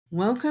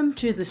Welcome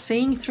to the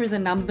Seeing Through the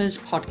Numbers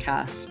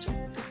podcast.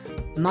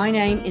 My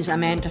name is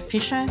Amanda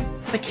Fisher,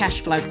 the Cash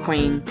Flow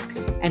Queen,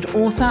 and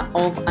author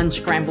of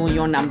Unscramble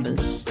Your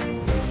Numbers.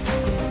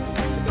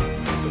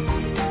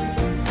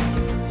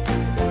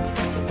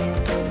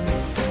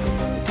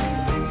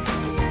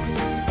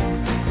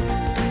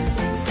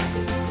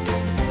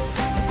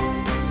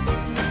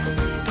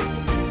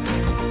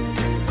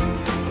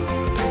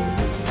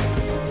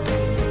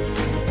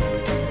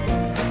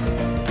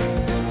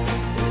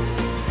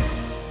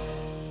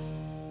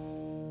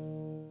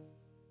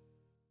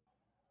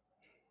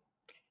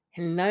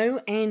 Hello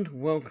and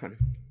welcome.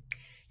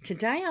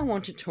 Today I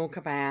want to talk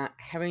about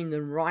having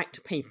the right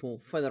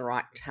people for the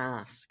right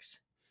tasks.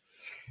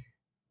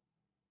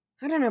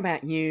 I don't know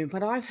about you,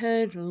 but I've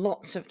heard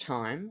lots of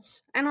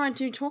times, and I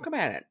do talk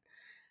about it,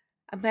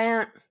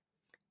 about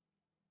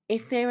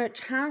if there are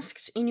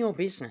tasks in your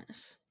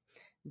business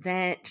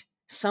that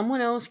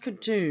someone else could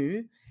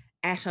do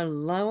at a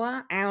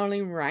lower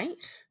hourly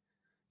rate,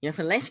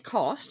 for less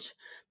cost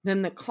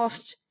than the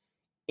cost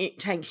it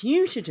takes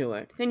you to do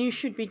it, then you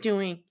should be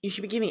giving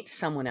it to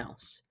someone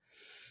else.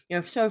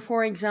 So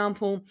for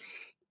example,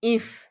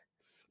 if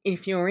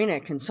you're in a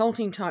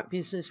consulting type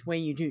business where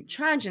you do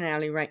charge an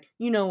hourly rate,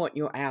 you know what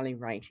your hourly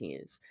rate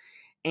is.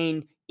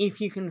 And if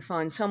you can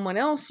find someone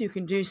else who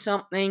can do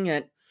something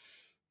at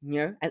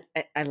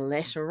a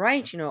lesser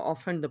rate,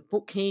 often the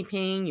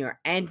bookkeeping, your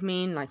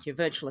admin, like your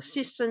virtual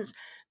assistants,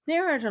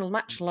 they're at a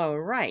much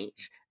lower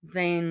rate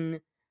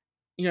than,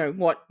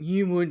 what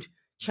you would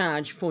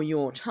charge for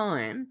your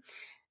time.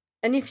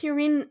 And if you're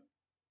in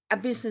a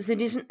business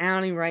that isn't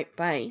hourly rate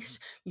based,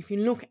 if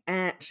you look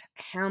at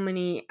how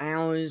many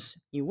hours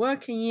you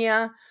work a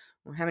year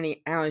or how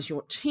many hours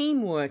your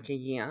team work a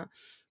year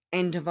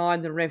and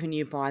divide the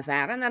revenue by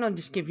that, and that'll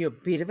just give you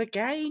a bit of a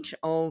gauge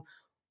of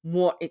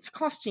what it's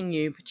costing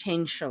you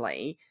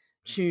potentially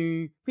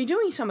to be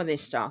doing some of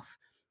this stuff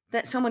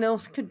that someone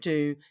else could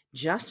do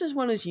just as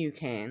well as you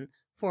can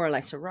for a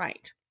lesser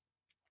rate.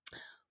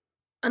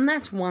 And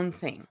that's one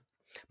thing.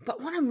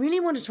 But what I really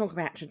want to talk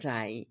about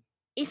today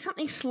is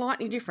something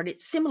slightly different.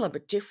 It's similar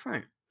but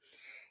different.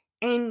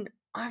 And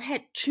I've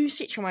had two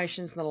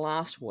situations the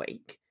last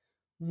week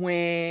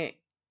where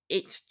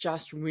it's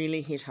just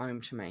really hit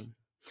home to me.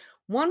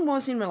 One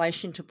was in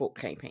relation to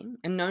bookkeeping.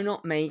 And no,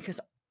 not me, because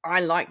I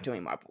like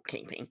doing my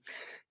bookkeeping.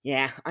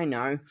 Yeah, I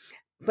know.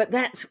 But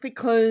that's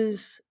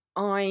because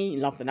I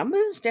love the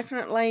numbers,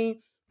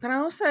 definitely.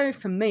 But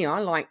for me, I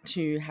like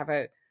to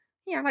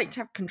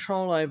have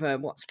control over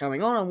what's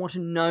going on. I want to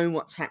know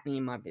what's happening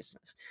in my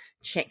business.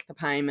 Check the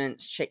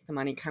payments, check the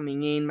money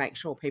coming in, make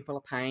sure people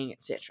are paying,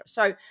 etc.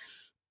 So,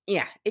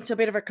 it's a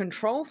bit of a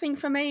control thing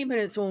for me, but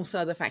it's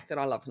also the fact that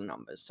I love the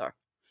numbers. So,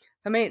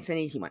 for me, it's an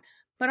easy one.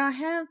 But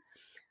I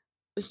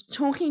was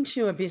talking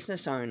to a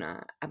business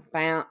owner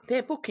about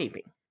their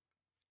bookkeeping.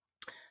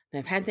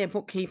 They've had their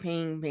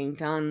bookkeeping being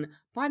done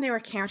by their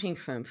accounting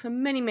firm for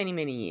many, many,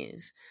 many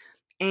years.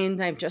 And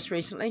they've just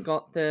recently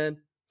got their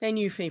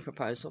new fee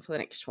proposal for the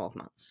next 12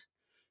 months.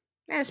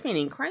 Now, it's been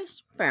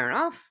increased. Fair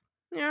enough.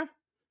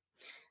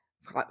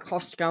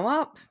 Costs go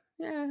up.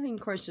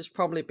 Increase is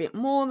probably a bit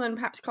more than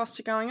perhaps costs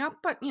are going up.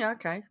 But,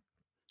 okay,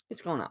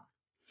 it's gone up.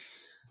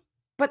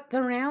 But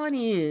the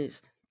reality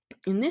is,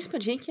 in this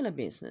particular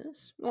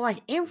business,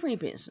 like every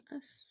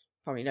business,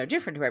 probably no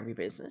different to every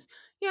business,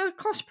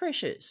 cost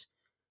pressures.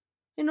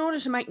 In order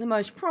to make the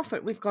most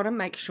profit, we've got to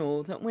make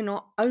sure that we're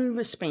not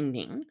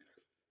overspending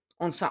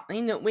on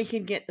something that we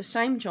could get the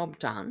same job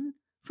done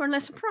for a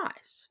lesser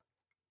price.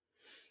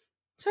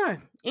 So,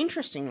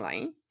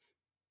 interestingly,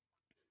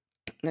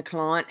 the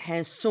client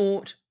has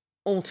sought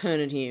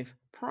alternative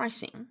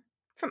pricing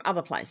from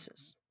other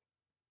places.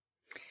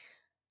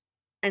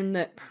 And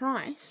that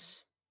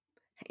price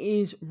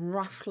is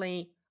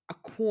roughly a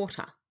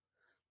quarter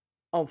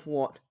of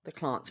what the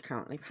client's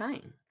currently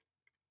paying.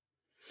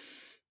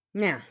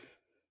 Now,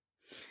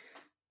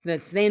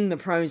 that's then the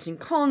pros and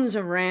cons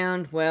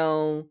around,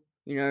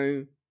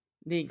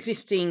 the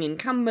existing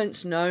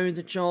incumbents know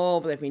the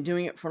job, they've been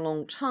doing it for a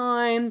long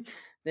time,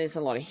 there's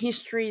a lot of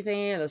history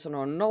there, there's a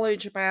lot of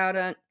knowledge about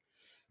it.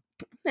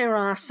 There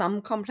are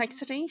some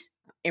complexities.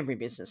 Every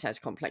business has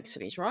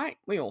complexities, right?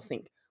 We all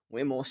think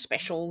we're more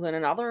special than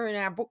another in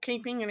our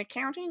bookkeeping and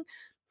accounting,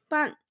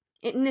 but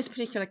in this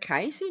particular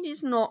case, it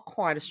is not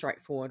quite a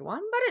straightforward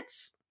one, but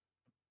it's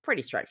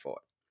pretty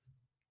straightforward.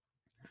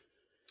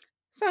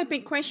 So,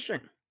 big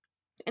question.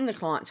 In the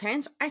client's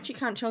hands, I actually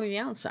can't tell you the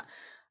answer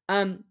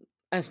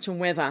as to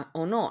whether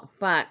or not.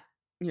 But,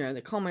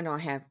 the comment I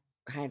have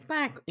had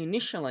back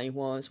initially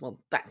was, well,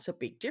 that's a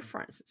big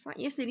difference. It's like,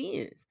 yes, it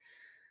is.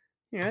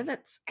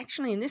 That's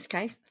actually, in this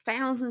case,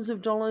 thousands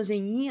of dollars a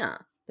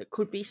year that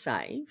could be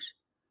saved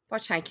by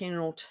taking an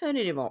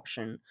alternative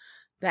option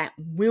that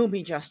will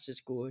be just as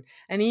good.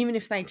 And even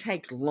if they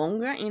take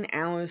longer in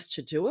hours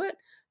to do it,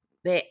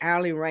 their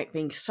hourly rate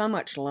being so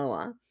much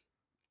lower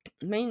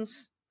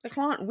means the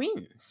client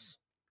wins.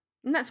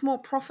 And that's more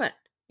profit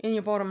in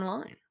your bottom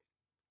line.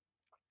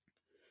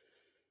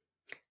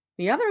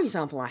 The other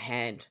example I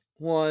had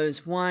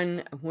was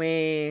one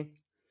where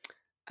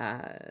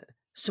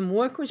some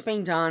work was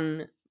being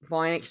done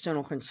by an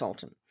external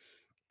consultant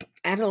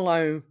at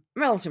a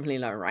relatively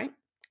low rate,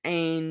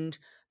 and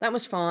that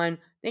was fine.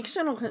 The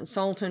external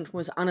consultant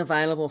was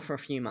unavailable for a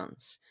few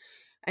months,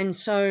 and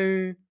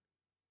so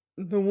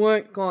the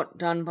work got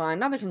done by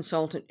another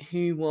consultant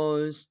who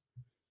was,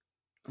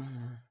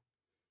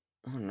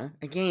 I don't know,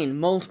 again,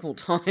 multiple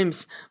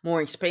times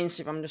more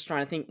expensive. I'm just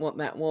trying to think what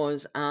that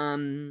was.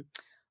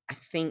 I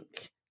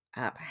think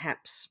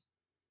perhaps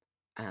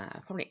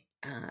probably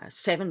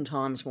 7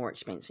 times more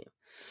expensive.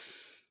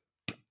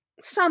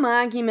 Some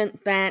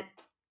argument that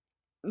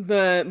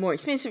the more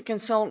expensive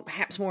consultant,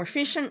 perhaps more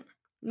efficient,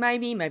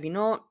 maybe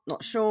not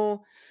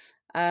sure.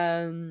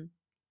 And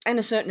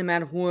a certain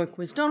amount of work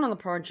was done on the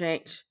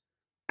project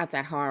at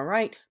that higher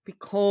rate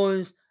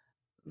because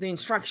the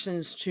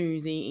instructions to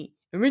the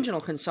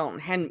original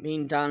consultant hadn't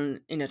been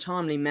done in a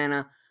timely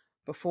manner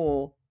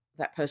before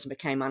that person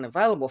became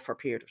unavailable for a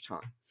period of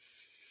time.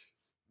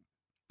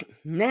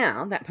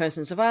 Now that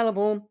person's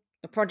available,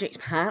 the project's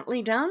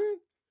partly done,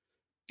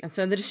 and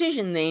so the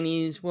decision then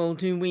is, well,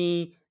 do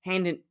we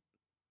hand it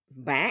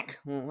back,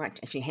 or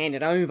actually hand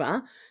it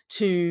over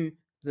to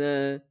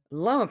the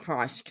lower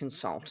price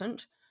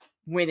consultant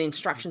with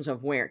instructions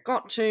of where it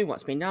got to,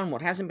 what's been done,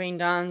 what hasn't been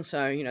done.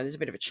 So, there's a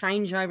bit of a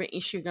changeover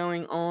issue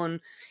going on,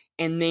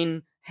 and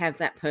then have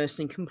that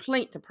person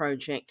complete the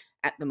project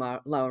at the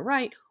lower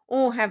rate,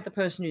 or have the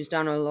person who's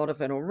done a lot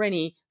of it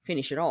already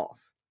finish it off.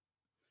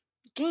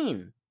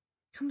 Again,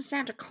 comes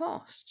down to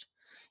cost.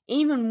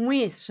 Even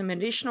with some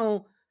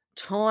additional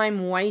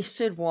time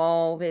wasted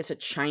while there's a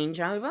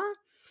changeover,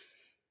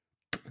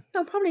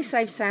 they'll probably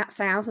save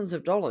thousands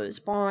of dollars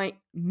by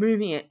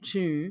moving it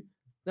to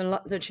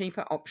the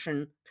cheaper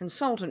option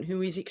consultant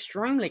who is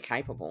extremely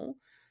capable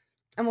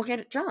and will get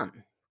it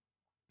done.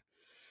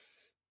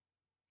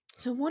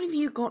 So what have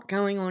you got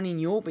going on in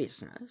your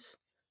business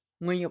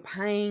where you're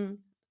paying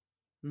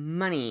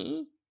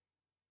money,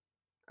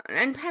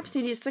 and perhaps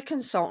it is the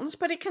consultants,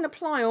 but it can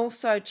apply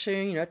also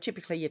to,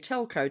 typically your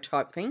telco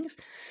type things.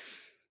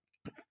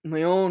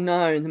 We all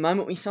know the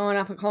moment we sign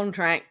up a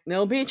contract,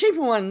 there'll be a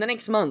cheaper one the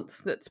next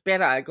month that's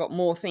better, got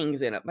more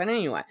things in it. But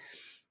anyway,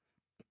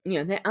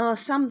 there are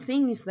some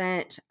things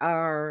that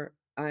are,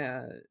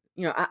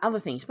 other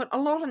things. But a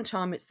lot of the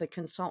time it's the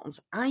consultants.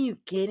 Are you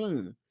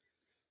getting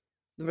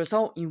the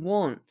result you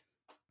want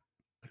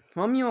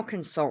from your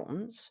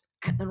consultants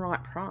at the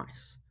right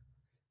price?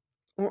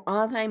 Or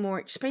are they more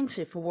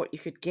expensive for what you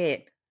could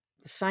get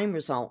the same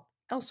result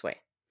elsewhere?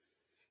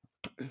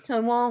 So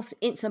whilst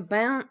it's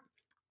about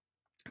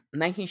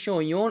making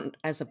sure you're,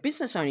 as a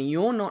business owner,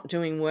 you're not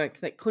doing work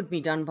that could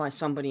be done by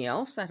somebody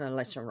else at a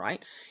lesser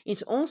rate,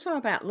 it's also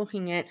about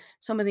looking at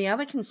some of the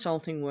other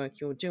consulting work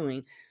you're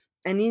doing,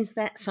 and is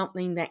that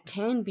something that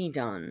can be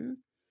done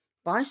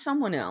by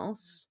someone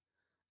else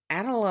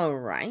at a lower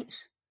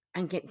rate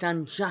and get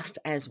done just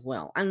as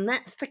well? And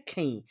that's the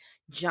key,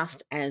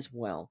 just as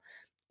well.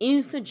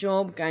 Is the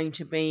job going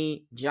to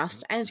be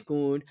just as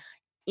good?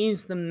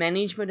 Is the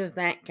management of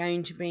that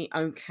going to be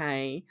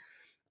okay?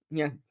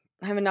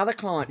 I have another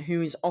client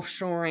who is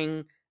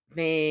offshoring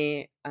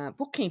their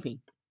bookkeeping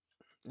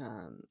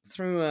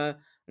through an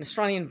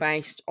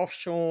Australian-based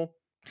offshore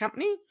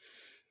company.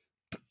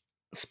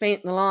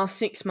 Spent the last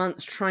 6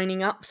 months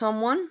training up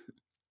someone,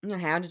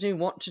 how to do,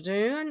 what to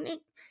do, and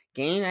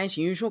again, as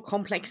usual,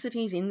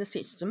 complexities in the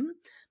system,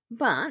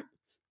 but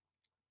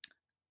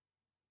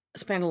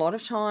spent a lot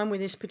of time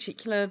with this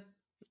particular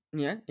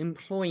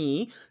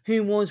employee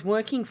who was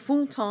working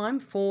full-time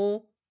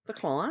for the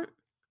client,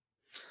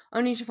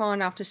 only to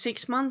find after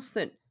 6 months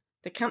that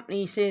the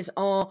company says,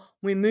 oh,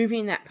 we're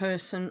moving that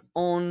person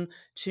on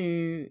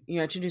to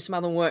do some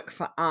other work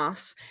for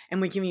us, and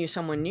we're giving you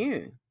someone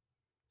new.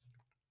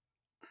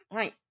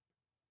 Like,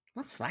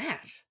 what's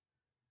that?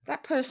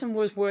 That person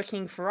was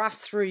working for us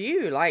through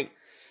you. Like,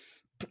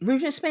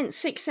 we've just spent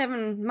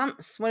 6-7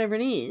 months, whatever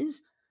it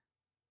is.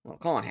 Well,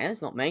 God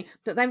has, not me.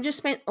 But they've just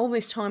spent all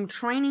this time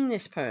training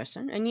this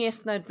person. And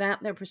yes, no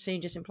doubt there are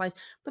procedures in place.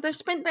 But they've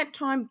spent that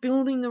time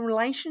building the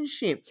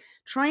relationship,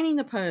 training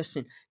the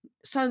person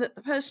so that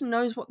the person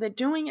knows what they're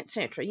doing,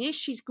 etc. Yes,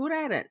 she's good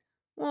at it.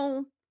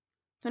 Well,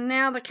 and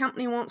now the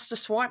company wants to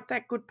swipe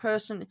that good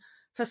person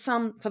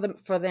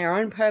for their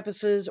own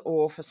purposes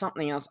or for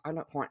something else. I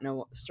don't quite know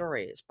what the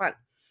story is. But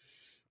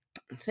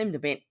it seemed a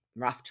bit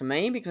rough to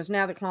me because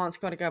now the client's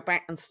got to go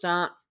back and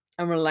start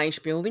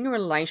building a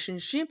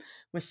relationship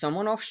with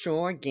someone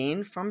offshore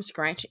again from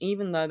scratch,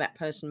 even though that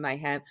person may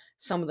have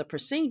some of the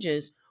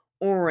procedures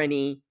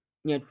already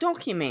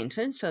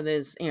documented, so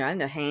there's the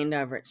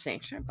handover,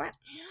 etc. But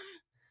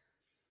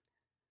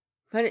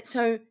it's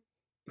so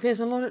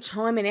there's a lot of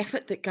time and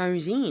effort that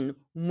goes in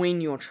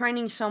when you're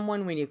training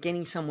someone, when you're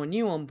getting someone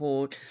new on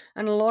board,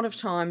 and a lot of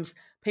times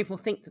people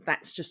think that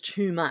that's just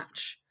too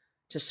much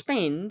to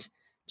spend,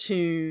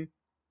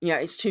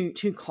 it's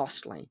too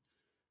costly.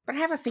 But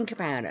have a think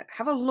about it.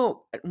 Have a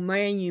look at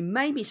where you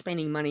may be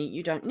spending money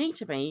you don't need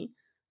to be,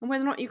 and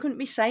whether or not you couldn't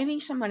be saving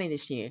some money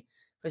this year,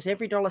 because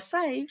every dollar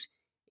saved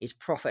is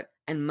profit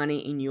and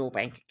money in your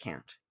bank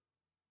account.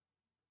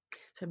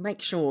 So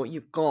make sure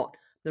you've got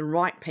the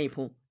right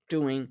people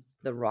doing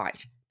the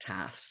right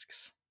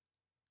tasks.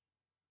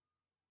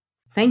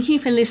 Thank you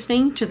for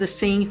listening to the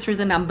Seeing Through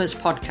the Numbers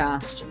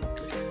podcast.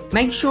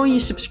 Make sure you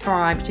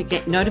subscribe to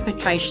get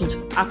notifications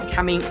of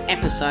upcoming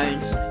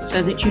episodes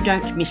so that you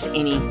don't miss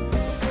any.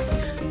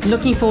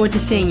 Looking forward to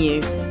seeing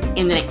you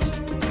in the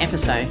next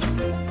episode.